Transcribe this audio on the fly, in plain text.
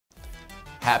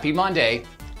Happy Monday.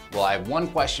 Well, I have one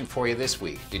question for you this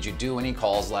week. Did you do any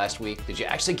calls last week? Did you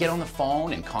actually get on the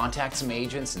phone and contact some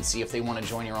agents and see if they want to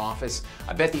join your office?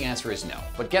 I bet the answer is no.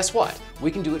 But guess what? We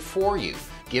can do it for you.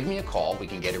 Give me a call. We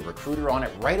can get a recruiter on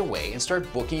it right away and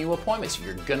start booking you appointments.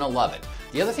 You're gonna love it.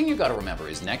 The other thing you've got to remember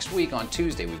is next week on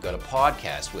Tuesday, we've got a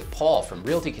podcast with Paul from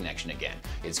Realty Connection again.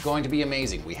 It's going to be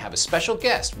amazing. We have a special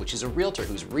guest, which is a realtor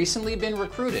who's recently been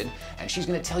recruited, and she's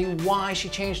gonna tell you why she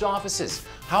changed offices.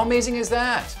 How amazing is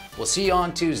that? We'll see you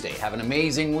on Tuesday. Have an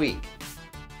amazing week.